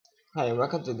Hi and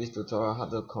welcome to this tutorial how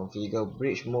to configure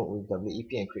bridge mode with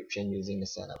WEP encryption using the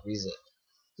setup wizard.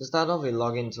 To start off, we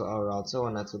log into our router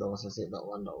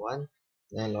 192.168.1.1,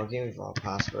 then log in with our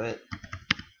password.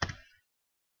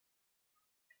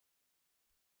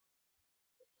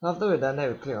 After we're done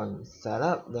that, we click on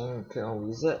setup, then we click on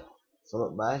wizard,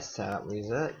 followed by setup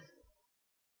wizard.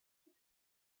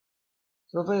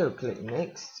 So over here we click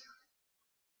next,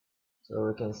 so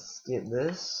we can skip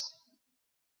this.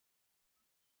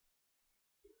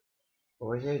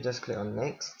 Over here you just click on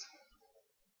next.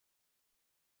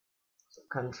 So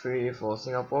country for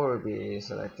Singapore will be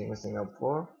selecting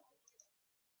Singapore.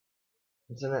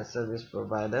 Internet service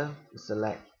provider,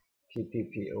 select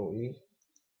PPPoE.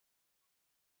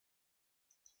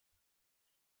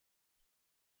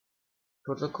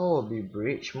 Protocol will be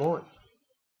bridge mode.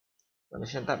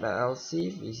 Connection type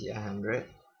LLC, VCI 100.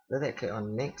 Let that click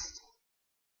on next.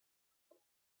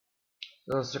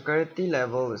 So security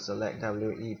level we select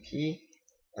WEP.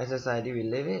 SSID we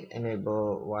leave it,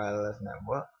 enable wireless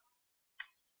network.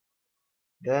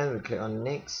 Then we click on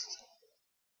next.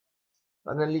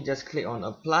 Finally just click on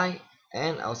apply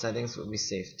and our settings will be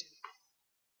saved.